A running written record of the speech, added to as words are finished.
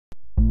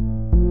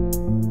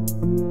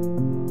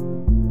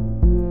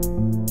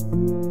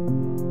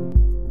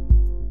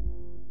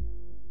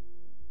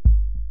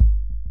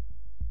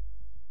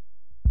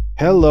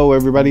Hello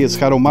everybody, it's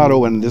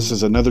Kadomato and this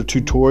is another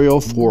tutorial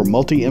for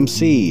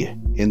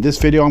MultiMC. In this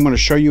video I'm going to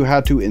show you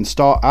how to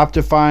install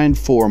Optifine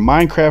for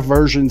Minecraft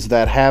versions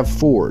that have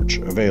Forge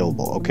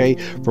available, okay?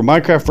 For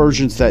Minecraft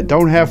versions that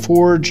don't have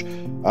Forge,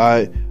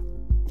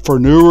 for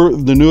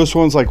the newest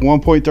ones like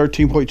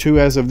 1.13.2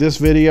 as of this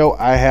video,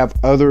 I have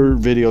other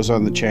videos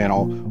on the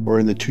channel or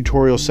in the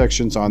tutorial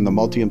sections on the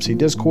MultiMC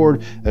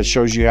Discord that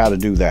shows you how to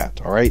do that,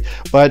 all right?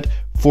 But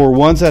for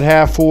ones that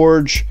have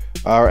Forge,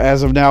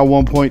 as of now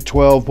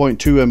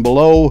 1.12.2 and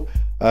below,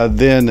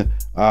 then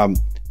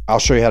I'll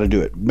show you how to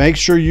do it. Make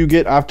sure you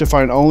get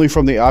Optifine only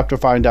from the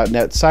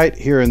optifine.net site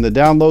here in the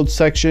download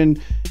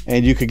section,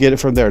 and you could get it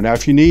from there. Now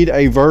if you need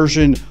a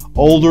version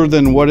older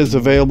than what is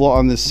available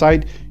on this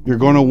site, you're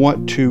going to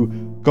want to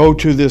go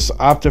to this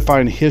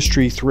Optifine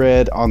history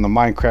thread on the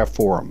Minecraft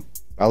forum.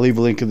 I'll leave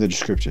a link in the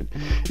description.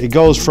 It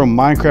goes from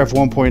Minecraft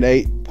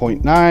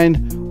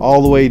 1.8.9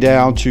 all the way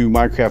down to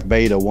Minecraft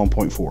Beta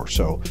 1.4.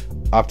 So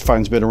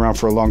Optifine's been around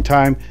for a long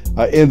time.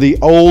 In the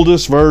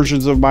oldest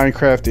versions of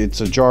Minecraft,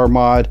 it's a jar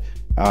mod.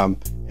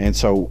 And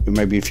so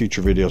maybe in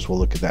future videos we'll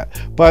look at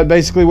that. But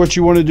basically what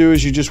you want to do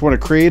is you just want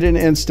to create an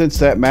instance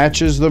that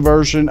matches the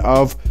version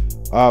of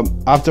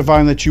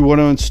Optifine that you want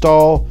to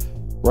install,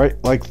 right,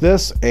 like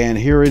this, and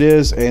here it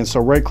is. And so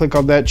right click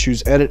on that,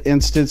 choose edit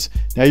instance.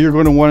 Now you're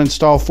going to want to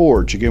install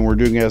Forge. Again, we're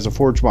doing it as a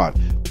Forge mod.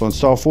 So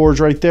install Forge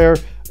right there.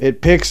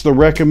 It picks the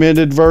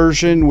recommended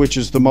version, which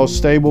is the most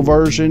stable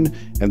version,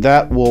 and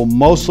that will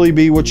mostly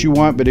be what you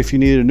want. But if you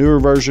need a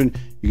newer version,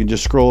 you can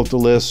just scroll up the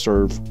list,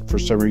 or for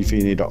some reason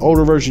if you need an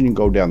older version, you can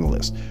go down the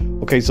list.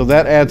 Okay, so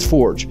that adds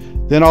Forge.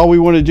 Then all we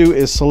want to do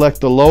is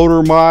select the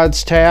loader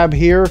mods tab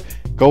here,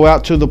 go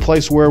out to the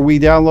place where we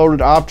downloaded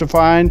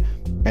Optifine,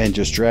 and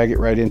just drag it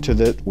right into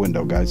the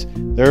window, guys.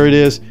 There it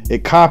is.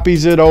 It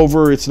copies it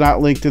over. It's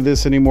not linked to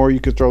this anymore. You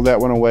could throw that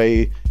one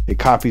away. It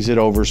copies it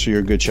over, so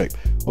you're in good shape.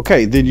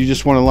 Okay, then you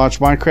just want to launch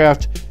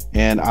Minecraft,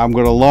 and I'm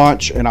going to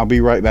launch, and I'll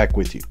be right back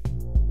with you.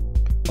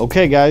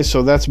 Okay guys,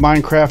 so that's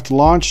Minecraft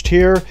launched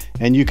here,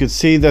 and you can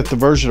see that the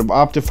version of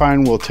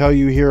Optifine will tell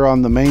you here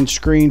on the main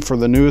screen for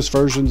the newest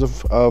versions of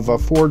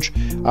Forge,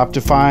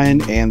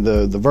 Optifine, and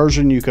the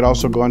version. You could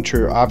also go into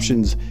your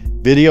options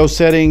video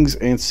settings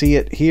and see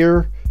it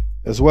here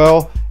as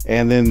well.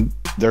 And then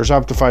there's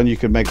Optifine. You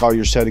can make all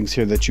your settings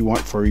here that you want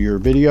for your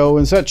video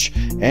and such,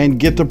 and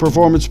get the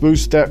performance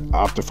boost that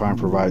Optifine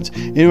provides.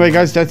 Anyway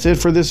guys, that's it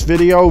for this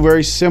video.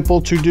 Very simple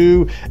to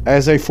do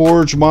as a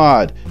Forge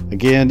mod.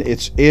 Again,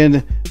 it's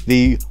in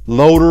the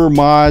loader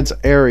mods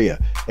area,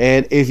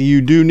 and if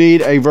you do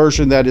need a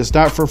version that is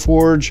not for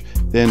Forge,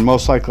 then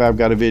most likely I've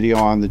got a video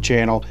on the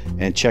channel,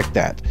 and check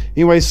that.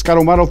 Anyways, Scott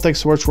O'Mato,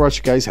 thanks so much for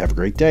watching guys. Have a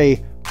great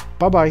day.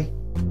 Bye bye.